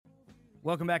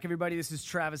Welcome back, everybody. This is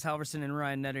Travis Halverson and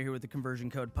Ryan Netter here with the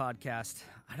Conversion Code Podcast.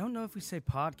 I don't know if we say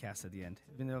podcast at the end,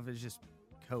 even though if it's just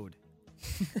code.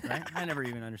 Right? I never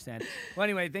even understand. Well,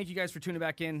 anyway, thank you guys for tuning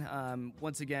back in.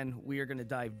 Once again, we are going to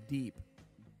dive deep.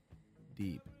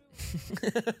 We're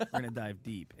going to dive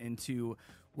deep into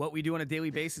what we do on a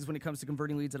daily basis when it comes to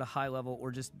converting leads at a high level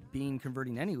or just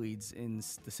converting any leads in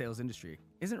the sales industry.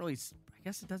 Isn't really, I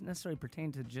guess it doesn't necessarily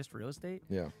pertain to just real estate.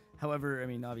 Yeah. However, I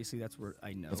mean, obviously that's where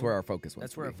I know. That's where our focus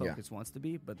wants to be. That's where our focus wants to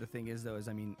be. But the thing is, though, is,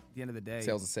 I mean, at the end of the day.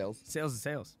 Sales is sales. Sales is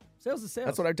sales. Sales is sales.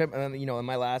 That's what in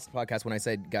my last podcast when I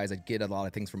said, guys, I get a lot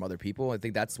of things from other people. I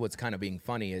think that's what's kind of being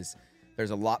funny is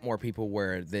there's a lot more people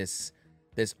where this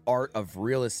art of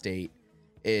real estate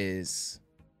is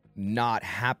not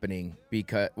happening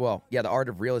because, the art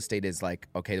of real estate is like,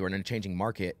 okay, we're in a changing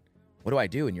market. What do I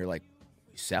do? And you're like,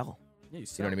 you sell. Yeah, you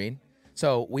sell. You know what I mean?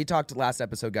 So we talked last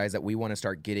episode, guys, that we want to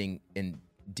start getting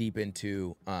deep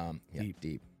into,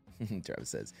 deep. Travis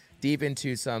says, deep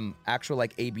into some actual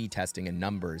like A/B testing and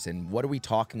numbers. And what are we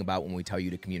talking about when we tell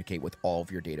you to communicate with all of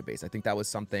your database? I think that was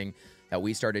something that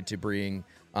we started to bring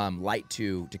light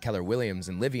to Keller Williams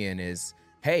and Livian is,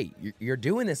 hey, you're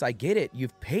doing this. I get it.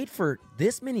 You've paid for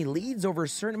this many leads over a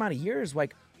certain amount of years.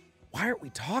 Like, why aren't we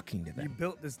talking to them? You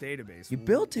built this database. You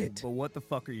built it. But what the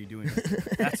fuck are you doing with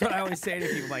it? That's what I always say to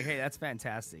people. Like, hey, that's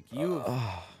fantastic.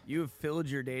 You have filled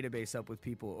your database up with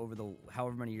people over the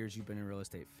however many years you've been in real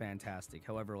estate. Fantastic.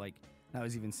 However, like I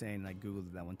was even saying, I Googled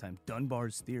it that one time,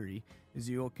 Dunbar's theory is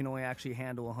you can only actually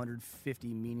handle 150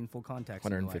 meaningful contacts.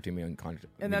 150 million contacts.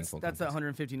 And that's that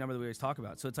 150 number that we always talk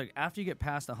about. So it's like after you get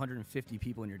past 150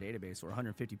 people in your database or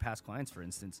 150 past clients, for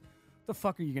instance, the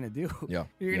fuck are you going to do? Yeah.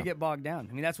 You're going to get bogged down.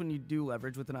 I mean, that's when you do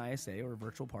leverage with an ISA or a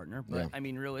virtual partner. But, I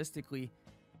mean, realistically,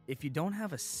 if you don't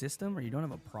have a system or you don't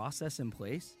have a process in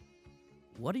place,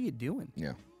 what are you doing?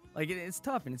 Yeah. Like, it's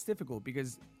tough and it's difficult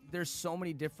because there's so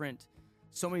many different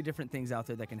things out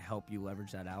there that can help you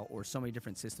leverage that out or so many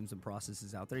different systems and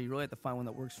processes out there. You really have to find one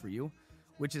that works for you,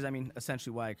 which is, I mean,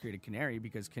 essentially why I created Canary,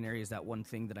 because Canary is that one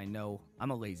thing that I know I'm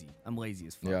lazy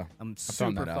as fuck. Yeah. I'm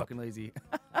super fucking lazy.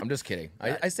 I'm just kidding.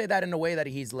 I say that in a way that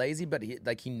he's lazy, but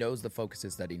he knows the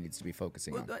focuses that he needs to be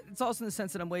focusing on. It's also in the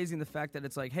sense that I'm lazy in the fact that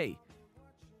it's like, hey,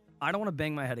 I don't want to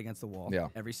bang my head against the wall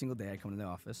every single day I come to the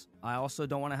office. I also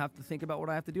don't want to have to think about what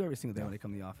I have to do every single day when I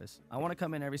come to the office. I want to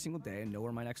come in every single day and know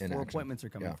where my next 4 appointments are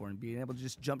coming for and being able to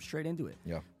just jump straight into it.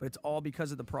 Yeah. But it's all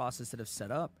because of the process that I've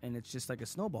set up, and it's just like a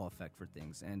snowball effect for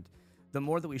things. And the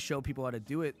more that we show people how to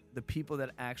do it, the people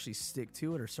that actually stick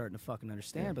to it are starting to fucking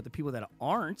understand. Yeah. But the people that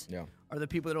aren't are the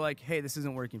people that are like, hey, this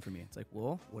isn't working for me. It's like,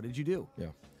 well, what did you do? Yeah.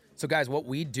 So, guys, what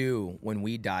we do when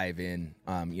we dive in,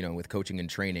 with coaching and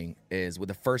training is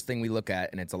the first thing we look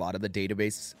at, and it's a lot of the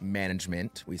database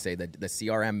management. We say that the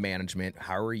CRM management.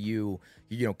 How are you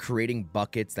creating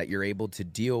buckets that you're able to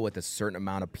deal with a certain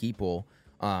amount of people,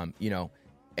 and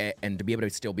to be able to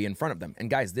still be in front of them. And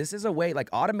guys, this is a way,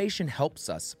 like automation helps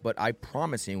us, but I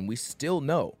promise you, we still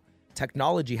know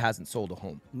technology hasn't sold a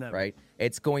home, Never. Right?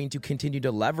 It's going to continue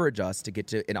to leverage us to get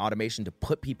to an automation to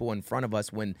put people in front of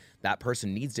us when that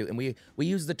person needs to. And we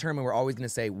use the term and we're always going to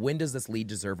say, when does this lead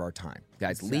deserve our time?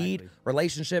 Guys, Exactly. Lead,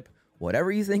 relationship,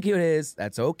 whatever you think it is,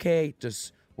 that's okay.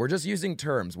 We're just using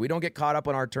terms. We don't get caught up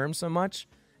on our terms so much.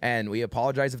 And we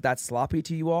apologize if that's sloppy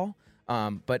to you all.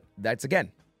 But that's,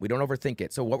 again, we don't overthink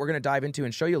it. So what we're going to dive into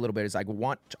and show you a little bit is I'm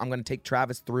going to take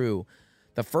Travis through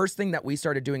the first thing that we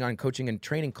started doing on coaching and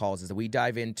training calls is that we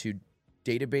dive into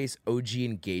database OG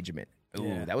engagement.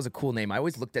 Ooh, that was a cool name. I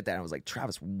always looked at that and I was like,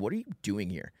 Travis, what are you doing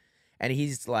here? And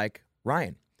he's like,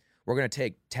 Ryan, we're going to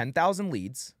take 10,000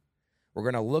 leads. We're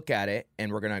going to look at it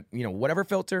and we're going to, whatever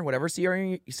filter, whatever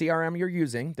CRM you're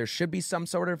using, there should be some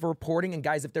sort of reporting. And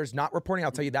guys, if there's not reporting,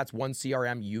 I'll tell you that's one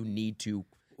CRM you need to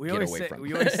get away from.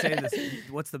 We always say this,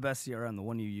 what's the best CRM, the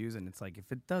one you use? And it's like,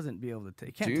 if it doesn't be able to,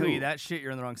 it can't tell you that shit, you're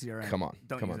in the wrong CRM. Come on.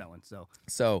 Don't use that one.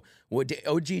 So what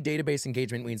OG database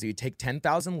engagement means is you take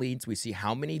 10,000 leads, we see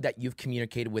how many that you've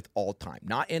communicated with all time,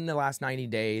 not in the last 90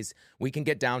 days. We can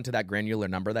get down to that granular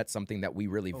number. That's something that we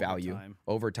really value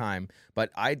over time. But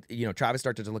Travis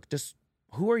started to look, just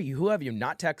who have you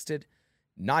not texted,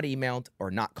 not emailed,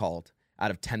 or not called out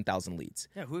of 10,000 leads?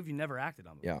 Yeah, who have you never acted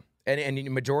on? Yeah. And the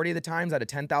majority of the times, out of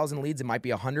 10,000 leads, it might be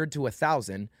 100 to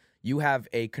 1,000. You have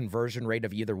a conversion rate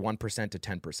of either 1% to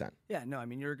 10%. Yeah, no, I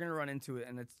mean, you're going to run into it,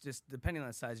 and it's just depending on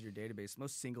the size of your database.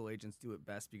 Most single agents do it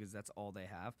best because that's all they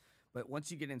have. But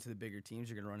once you get into the bigger teams,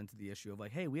 you're going to run into the issue of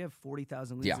like, hey, we have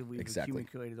 40,000 leads that we've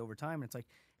accumulated over time. And it's like,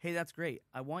 hey, that's great.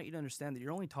 I want you to understand that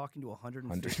you're only talking to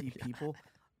 150 people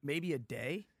maybe a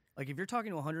day. Like if you're talking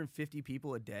to 150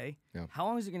 people a day, Yeah. how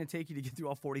long is it going to take you to get through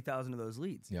all 40,000 of those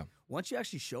leads? Yeah. Once you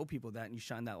actually show people that and you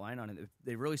shine that line on it,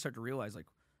 they really start to realize like,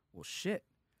 well, shit.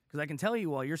 Because I can tell you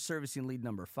while you're servicing lead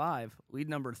number 5, lead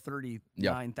number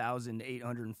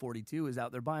 39,842 is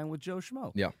out there buying with Joe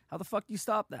Schmo. Yeah. How the fuck do you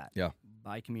stop that? Yeah.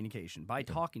 By communication, by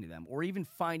talking to them, or even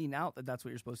finding out that that's what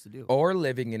you're supposed to do. Or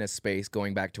living in a space,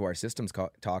 going back to our systems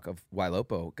talk of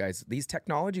Ylopo, guys, these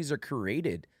technologies are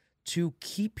created to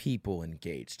keep people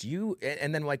engaged.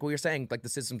 And then like we were saying, like the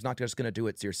system's not just going to do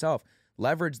it to yourself.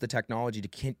 Leverage the technology to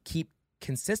keep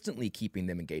consistently keeping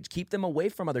them engaged. Keep them away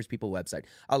from other people's website.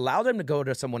 Allow them to go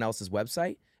to someone else's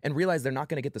website and realize they're not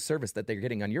going to get the service that they're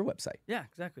getting on your website. Yeah,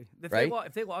 exactly. If, Right?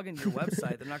 if they log into your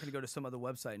website, they're not going to go to some other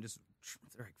website and just,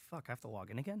 they're like, fuck, I have to log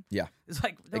in again? Yeah. It's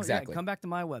like, no, Exactly. yeah, come back to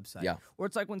my website. Yeah. Or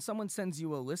it's like when someone sends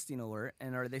you a listing alert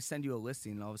or they send you a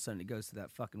listing and all of a sudden it goes to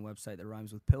that fucking website that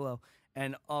rhymes with pillow.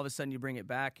 And all of a sudden you bring it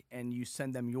back and you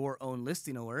send them your own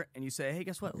listing alert and you say, hey,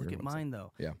 guess what? Look at mine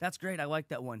though. Yeah. That's great. I like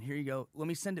that one. Here you go. Let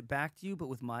me send it back to you, but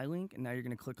with my link. And now you're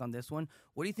going to click on this one.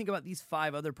 What do you think about these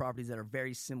 5 other properties that are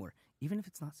very similar? Even if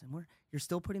it's not similar, you're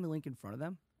still putting the link in front of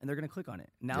them and they're going to click on it.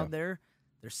 Now their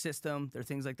system, their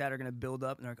things like that are going to build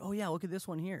up and they're like, oh yeah, look at this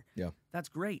one here. Yeah. That's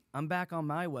great. I'm back on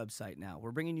my website now.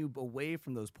 We're bringing you away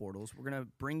from those portals. We're going to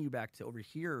bring you back to over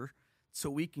here so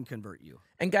we can convert you.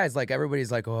 And guys, like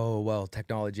everybody's like, oh, well,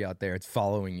 technology out there, it's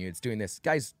following you, it's doing this.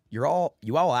 Guys, you all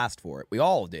asked for it. We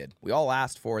all did. We all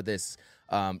asked for this,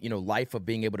 life of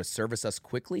being able to service us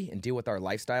quickly and deal with our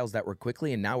lifestyles that were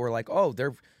quickly. And now we're like, oh,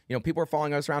 people are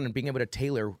following us around and being able to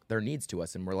tailor their needs to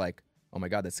us. And we're like, oh my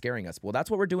God, that's scaring us. Well,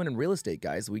 that's what we're doing in real estate,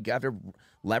 guys. We got to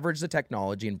leverage the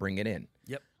technology and bring it in.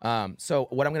 Yep. So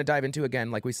what I'm going to dive into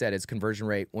again, like we said, is conversion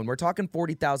rate. When we're talking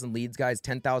 40,000 leads, guys,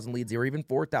 10,000 leads, or even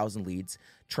 4,000 leads,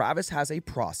 Travis has a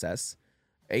process,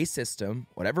 a system,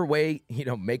 whatever way,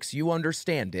 makes you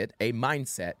understand it, a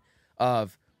mindset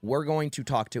of we're going to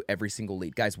talk to every single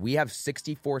lead. Guys, we have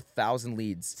 64,000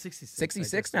 leads.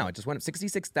 66 now. It just went up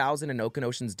 66,000 in Oak and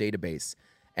Ocean's database.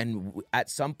 And at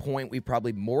some point, we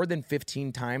probably more than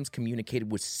 15 times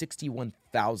communicated with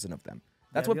 61,000 of them.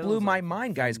 That's what blew my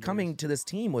mind, guys. Coming to this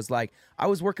team was like, I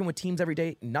was working with teams every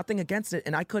day, nothing against it.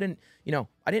 And I couldn't,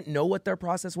 I didn't know what their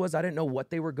process was. I didn't know what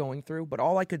they were going through. But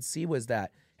all I could see was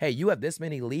that, hey, you have this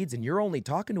many leads and you're only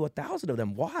talking to 1,000 of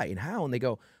them. Why and how? And they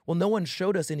go, well, no one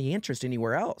showed us any interest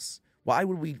anywhere else. Why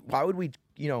would we,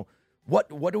 what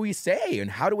do we say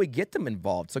and how do we get them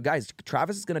involved? So guys,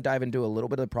 Travis is going to dive into a little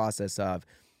bit of the process of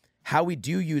how we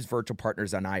do use virtual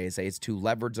partners on ISAs to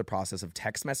leverage the process of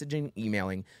text messaging,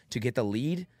 emailing to get the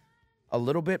lead a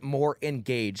little bit more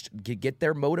engaged, get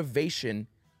their motivation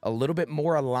a little bit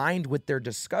more aligned with their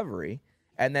discovery,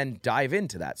 and then dive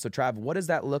into that. So Trav, what does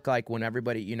that look like when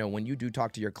everybody, when you do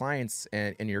talk to your clients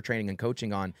and your training and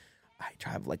coaching on,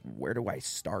 Trav, like, where do I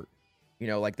start?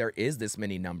 There is this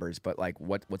many numbers, but like,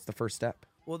 what's the first step?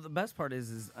 Well, the best part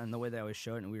is and the way they always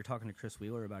show it, and we were talking to Chris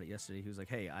Wheeler about it yesterday. He was like,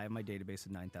 hey, I have my database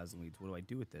of 9,000 leads. What do I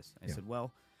do with this? I said,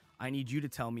 well, I need you to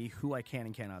tell me who I can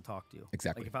and cannot talk to.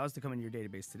 Exactly. Like if I was to come into your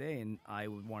database today and I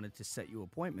wanted to set you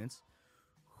appointments,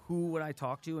 who would I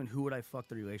talk to and who would I fuck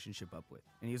the relationship up with?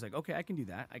 And he was like, okay, I can do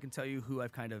that. I can tell you who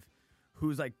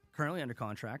who's like currently under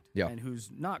contract and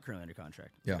who's not currently under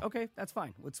contract. Yeah. Like, okay, that's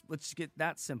fine. Let's get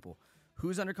that simple.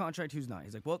 Who's under contract, who's not?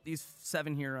 He's like, well, these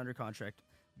 7 here are under contract.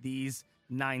 These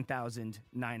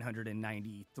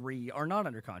 9,993 are not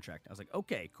under contract. I was like,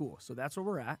 okay, cool. So that's where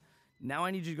we're at. Now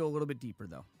I need you to go a little bit deeper,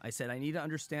 though. I said, I need to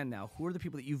understand now who are the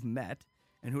people that you've met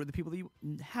and who are the people that you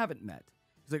haven't met.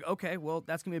 He's like, okay, well,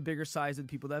 that's going to be a bigger size of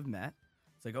the people that I've met.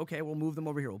 It's like, okay, we'll move them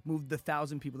over here. We'll move the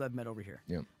 1,000 people that I've met over here.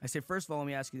 Yeah. I say, first of all, let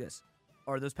me ask you this.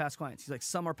 Are those past clients? He's like,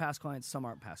 some are past clients, some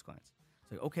aren't past clients.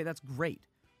 It's like, okay, that's great.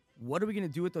 What are we going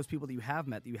to do with those people that you have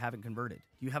met that you haven't converted?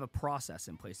 Do you have a process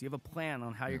in place? Do you have a plan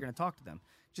on how you're going to talk to them?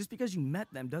 Just because you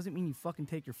met them doesn't mean you fucking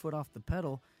take your foot off the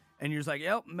pedal and you're just like,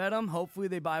 yep, met them. Hopefully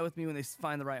they buy with me when they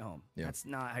find the right home. Yeah. That's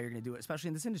not how you're going to do it, especially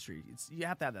in this industry. You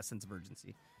have to have that sense of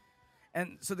urgency.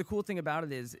 And so the cool thing about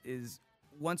it is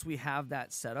once we have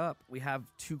that set up, we have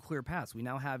 2 clear paths. We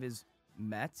now have his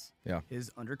mets,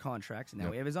 his under contracts, and now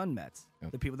we have his unmets,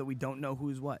 the people that we don't know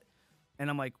who's what. And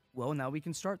I'm like, well, now we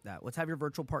can start that. Let's have your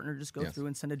virtual partner just go through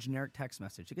and send a generic text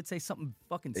message. It could say something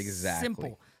fucking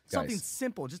simple. Something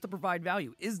simple just to provide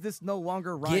value. Is this no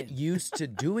longer Ryan? Get used to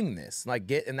doing this.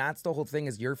 And that's the whole thing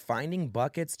is you're finding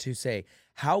buckets to say,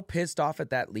 how pissed off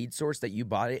at that lead source that you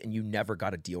bought it and you never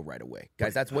got a deal right away.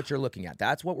 Guys, that's what you're looking at.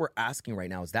 That's what we're asking right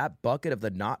now is that bucket of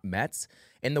the not Mets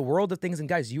in the world of things. And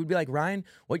guys, you would be like, Ryan,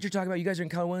 what you're talking about, you guys are in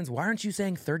Keller Williams. Why aren't you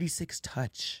saying 36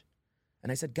 touch?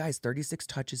 And I said, guys, 36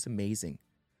 touch is amazing.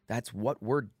 That's what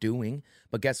we're doing.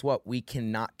 But guess what? We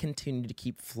cannot continue to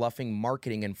keep fluffing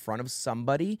marketing in front of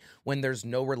somebody when there's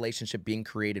no relationship being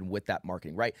created with that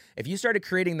marketing, right? If you started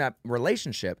creating that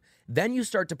relationship, then you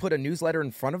start to put a newsletter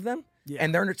in front of them,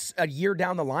 and they're a year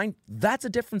down the line, that's a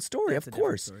different story, of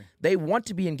course. They want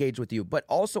to be engaged with you, but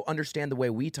also understand the way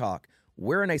we talk.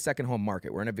 We're in a second home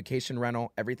market. We're in a vacation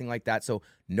rental, everything like that. So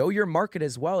know your market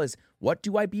as well as what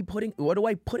do I put in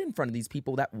front of these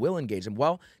people that will engage them?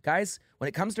 Well, guys, when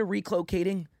it comes to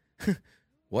relocating,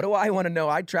 what do I want to know?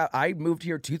 I moved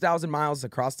here 2,000 miles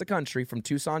across the country from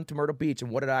Tucson to Myrtle Beach. And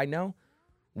what did I know?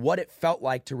 What it felt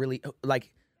like to really,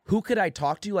 like, who could I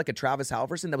talk to, like a Travis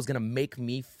Halverson, that was going to make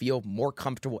me feel more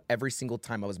comfortable every single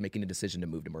time I was making a decision to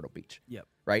move to Myrtle Beach? Yep.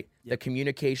 Right? Yep. The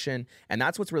communication. And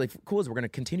that's what's really cool is we're going to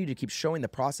continue to keep showing the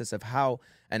process of how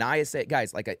an ISA,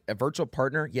 guys, like a virtual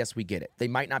partner, yes, we get it. They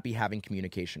might not be having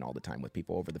communication all the time with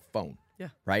people over the phone. Yeah.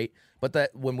 Right?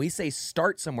 But when we say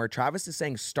start somewhere, Travis is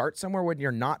saying start somewhere when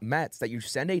you're not Mets, that you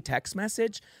send a text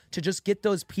message to just get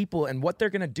those people. And what they're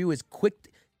going to do is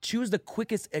choose the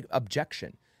quickest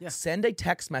objection. Yeah. Send a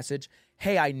text message.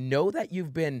 Hey, I know that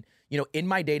you've been, in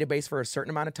my database for a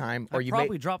certain amount of time, or you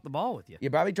probably dropped the ball with you.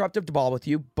 You probably dropped the ball with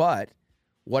you, but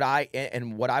what I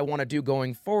want to do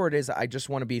going forward is I just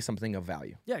want to be something of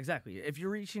value. Yeah, exactly. If you're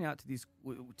reaching out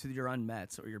to your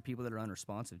unmets or your people that are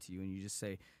unresponsive to you, and you just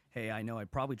say, "Hey, I know I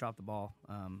probably dropped the ball.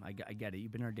 I get it.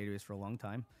 You've been in our database for a long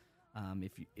time.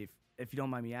 If you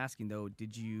don't mind me asking, though,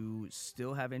 did you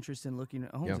still have interest in looking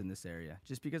at homes in this area?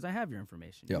 Just because I have your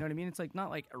information. You know what I mean? It's like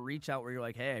not like a reach out where you're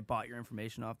like, hey, I bought your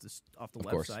information off the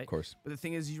website. Of course. But the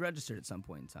thing is, you registered at some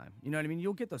point in time. You know what I mean?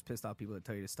 You'll get those pissed off people that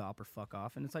tell you to stop or fuck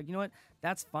off. And it's like, you know what?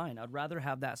 That's fine. I'd rather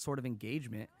have that sort of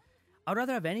engagement. I'd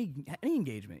rather have any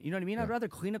engagement. You know what I mean? I'd rather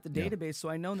clean up the database so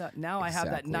I know that now I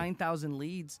have that 9,000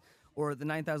 leads or the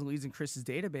 9,000 leads in Chris's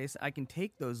database. I can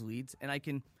take those leads and I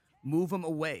can move them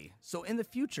away. So in the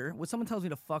future, when someone tells me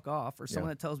to fuck off or someone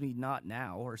that tells me not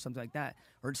now or something like that,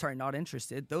 or sorry, not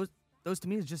interested, those to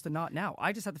me is just a not now.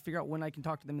 I just have to figure out when I can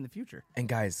talk to them in the future. And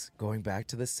guys, going back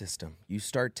to the system, you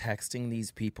start texting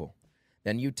these people.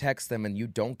 Then you text them and you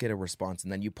don't get a response,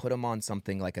 and then you put them on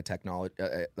something like a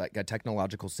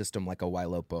technological system like a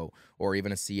Ylopo or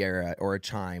even a Sierra or a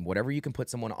Chime, whatever you can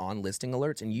put someone on listing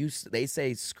alerts, and they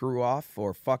say screw off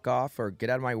or fuck off or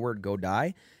get out of my word, go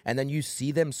die, and then you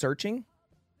see them searching.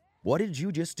 What did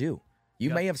you just do? You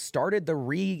may have started the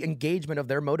re-engagement of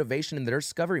their motivation in their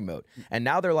discovery mode. And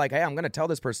now they're like, hey, I'm going to tell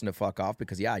this person to fuck off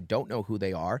because, I don't know who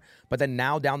they are. But then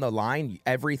now down the line,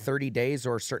 every 30 days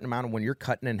or a certain amount of when you're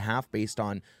cutting in half based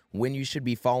on when you should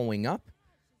be following up,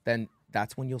 then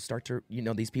that's when you'll start to,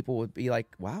 these people would be like,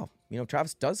 wow,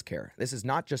 Travis does care. This is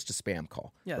not just a spam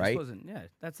call, right?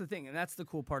 That's the thing. And that's the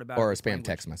cool part about it. Or a spam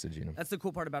text message, That's the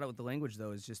cool part about it with the language,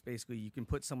 though, is just basically you can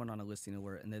put someone on a listing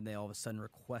alert and then they all of a sudden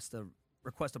request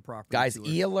a property. Guys,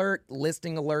 e-alert,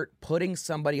 listing alert, putting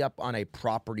somebody up on a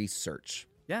property search.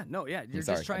 Yeah, no, yeah. You're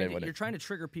just trying to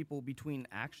trigger people between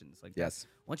actions. Like yes.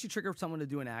 Once you trigger someone to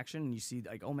do an action and you see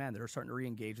like, oh man, they're starting to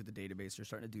re-engage with the database, they're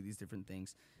starting to do these different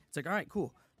things. It's like, all right,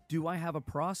 cool. Do I have a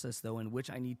process though in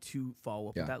which I need to follow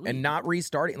up with that lead? And not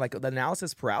restarting, like the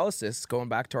analysis paralysis, going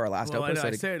back to our last episode. What do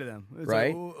I say to them? It's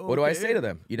right? Like, what do I say to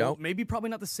them? Well, maybe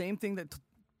probably not the same thing that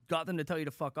got them to tell you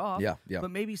to fuck off. Yeah. But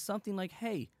maybe something like,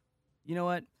 hey, you know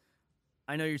what?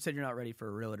 I know you said you're not ready for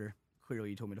a realtor. Clearly,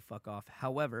 you told me to fuck off.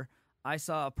 However, I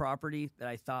saw a property that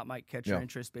I thought might catch your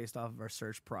interest based off of our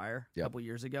search prior a couple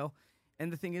years ago.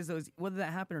 And the thing is, though, whether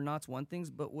that happened or not is one thing,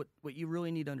 but what you really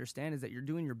need to understand is that you're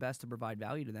doing your best to provide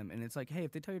value to them. And it's like, hey,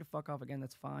 if they tell you to fuck off again,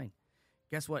 that's fine.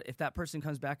 Guess what? If that person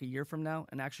comes back a year from now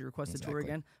and actually requests a tour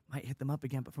again, might hit them up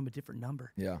again, but from a different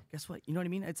number. Yeah. Guess what? You know what I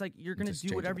mean? It's like you're going to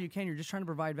do whatever you can. You're just trying to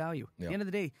provide value. At the end of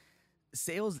the day,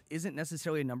 sales isn't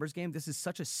necessarily a numbers game. This is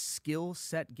such a skill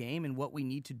set game and what we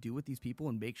need to do with these people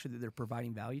and make sure that they're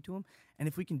providing value to them. And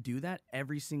if we can do that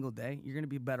every single day, you're going to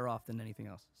be better off than anything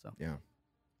else. So yeah,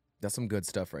 that's some good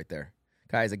stuff right there.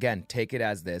 Guys, again, take it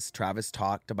as this. Travis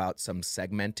talked about some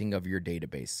segmenting of your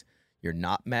database. You're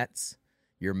not Mets,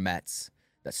 you're Mets.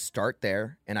 Let's start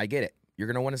there. And I get it. You're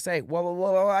going to want to say,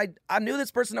 well, I knew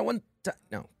this person at one time.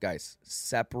 No, guys,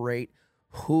 separate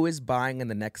who is buying in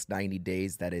the next 90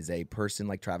 days that is a person,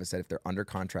 like Travis said, if they're under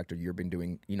contract or you've been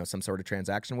doing, some sort of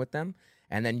transaction with them,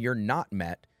 and then you're not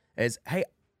met as, hey,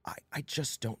 I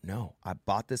just don't know. I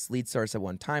bought this lead source at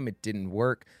one time. It didn't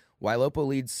work. Ylopo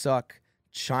leads suck.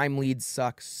 Chime leads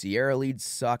suck. Sierra leads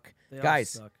suck. Guys,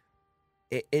 suck.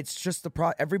 It's just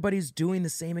everybody's doing the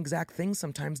same exact thing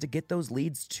sometimes to get those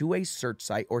leads to a search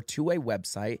site or to a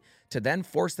website to then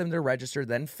force them to register,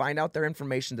 then find out their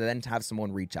information, to then have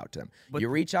someone reach out to them. But you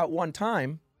reach out one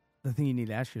time. The thing you need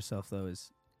to ask yourself, though,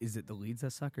 is is it the leads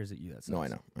that suck or is it you that sucks? No, I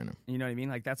know. You know what I mean?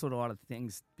 Like, that's what a lot of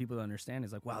things people don't understand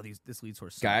is like, wow, this lead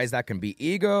source sucks. Guys, that can be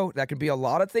ego. That can be a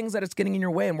lot of things that it's getting in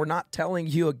your way, and we're not telling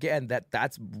you again that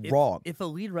that's wrong. If a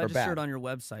lead registered on your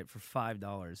website for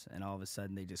 $5 and all of a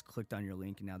sudden they just clicked on your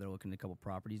link and now they're looking at a couple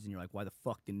properties and you're like, why the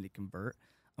fuck didn't it convert?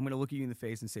 I'm going to look at you in the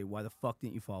face and say, why the fuck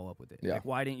didn't you follow up with it? Yeah. Like,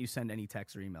 why didn't you send any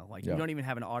text or email? Like, you don't even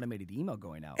have an automated email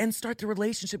going out. And start the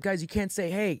relationship, guys. You can't say,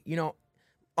 hey,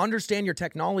 understand your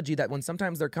technology that when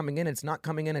sometimes they're coming in, it's not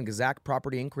coming in an exact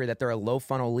property inquiry, that they're a low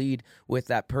funnel lead with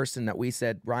that person that we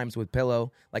said rhymes with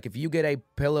pillow. Like if you get a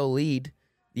pillow lead,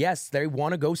 yes, they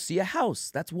want to go see a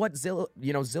house. That's what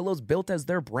Zillow's built as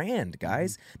their brand,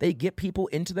 guys. They get people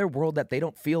into their world that they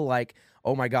don't feel like,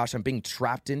 oh my gosh, I'm being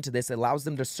trapped into this. It allows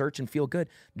them to search and feel good,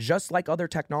 just like other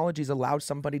technologies allow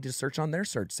somebody to search on their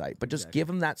search site. But just give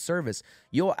them that service.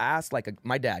 You'll ask,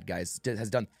 my dad, guys, has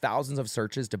done thousands of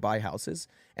searches to buy houses.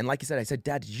 And like you said, I said,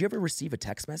 Dad, did you ever receive a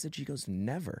text message? He goes,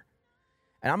 never.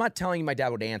 And I'm not telling you my dad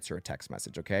would answer a text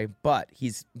message, okay? But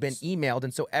he's been emailed,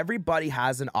 and so everybody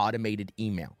has an automated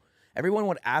email. Everyone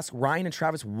would ask Ryan and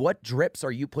Travis, what drips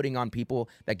are you putting on people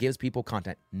that gives people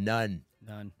content? None.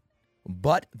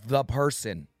 But the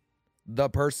person,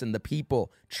 the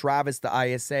people, Travis, the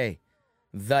ISA,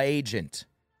 the agent,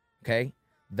 okay?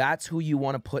 That's who you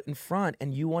want to put in front,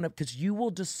 and you want to, because you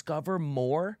will discover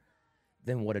more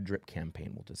than what a drip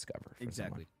campaign will discover.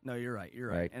 Exactly. No, you're right. You're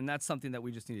right. And that's something that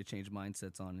we just need to change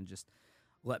mindsets on and just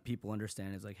let people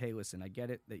understand. It's like, hey, listen, I get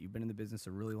it that you've been in the business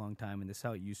a really long time, and this is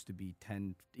how it used to be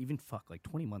 20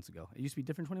 months ago. It used to be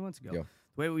different 20 months ago. Yeah.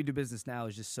 The way we do business now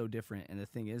is just so different. And the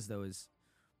thing is, though, is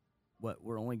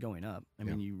we're only going up. I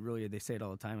mean, they say it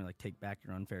all the time, like, take back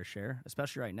your unfair share,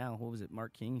 especially right now. What was it,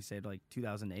 Mark King? He said, like,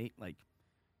 2008, like,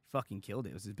 fucking killed it.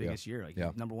 It was his biggest year. Like,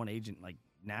 number one agent, like,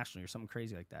 nationally or something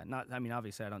crazy like that.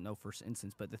 Obviously, I don't know first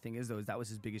instance, but the thing is, though, is that was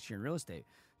his biggest year in real estate.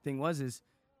 Thing is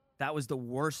that was the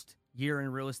worst year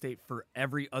in real estate for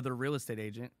every other real estate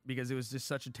agent because it was just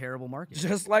such a terrible market.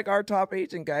 Just like our top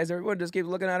agent, guys. Everyone just keeps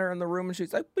looking at her in the room, and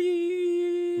she's like,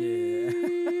 yeah.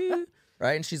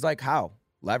 Right? And she's like, how?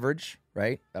 Leverage,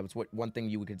 right? That was one thing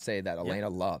you could say that Elena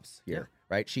loves here,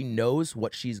 right? She knows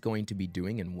what she's going to be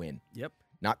doing and when. Yep.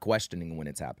 Not questioning when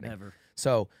it's happening. Never.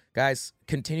 So, guys,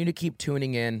 continue to keep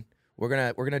tuning in. We're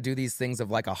gonna do these things of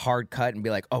like a hard cut and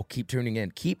be like, oh, keep tuning in.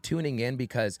 Keep tuning in,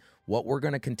 because what we're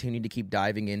gonna continue to keep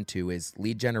diving into is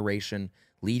lead generation,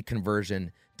 lead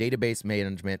conversion, database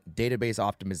management, database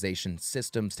optimization,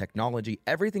 systems, technology,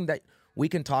 everything that we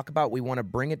can talk about. We want to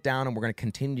bring it down, and we're gonna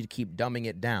continue to keep dumbing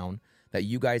it down that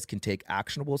you guys can take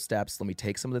actionable steps. Let me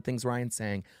take some of the things Ryan's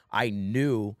saying.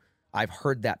 I've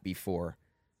heard that before.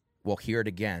 We'll hear it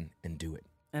again and do it.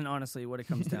 And honestly, what it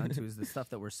comes down to is the stuff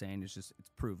that we're saying is just, it's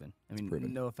proven. I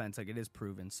mean, no offense, like, it is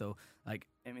proven. So, like,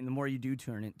 I mean, the more you do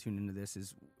tune into this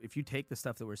is, if you take the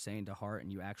stuff that we're saying to heart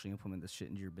and you actually implement this shit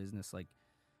into your business, like,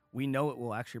 we know it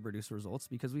will actually produce results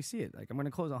because we see it. Like, I'm going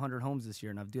to close 100 homes this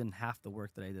year, and I've done half the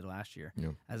work that I did last year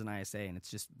as an ISA. And it's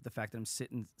just the fact that I'm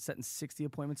setting 60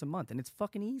 appointments a month, and it's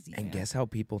fucking easy. And guess how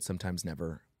people sometimes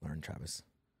never learn, Travis?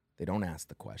 They don't ask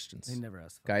the questions. They never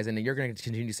ask. Guys, and you're going to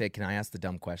continue to say, can I ask the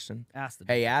dumb question? Ask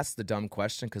the dumb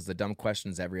question, because the dumb question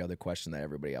is every other question that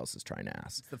everybody else is trying to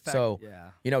ask.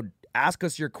 Ask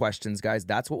us your questions, guys.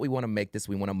 That's what we want to make this.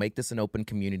 We want to make this an open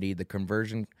community. The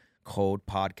Conversion Code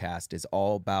podcast is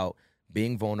all about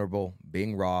being vulnerable,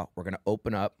 being raw. We're going to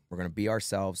open up. We're going to be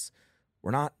ourselves.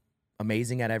 We're not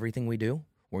amazing at everything we do.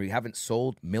 We haven't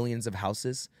sold millions of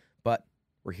houses, but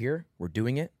we're here. We're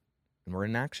doing it. And we're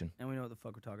in action. And we know what the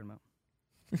fuck we're talking about.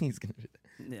 He's gonna do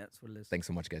that. Yeah, that's what it is. Thanks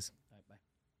so much, guys.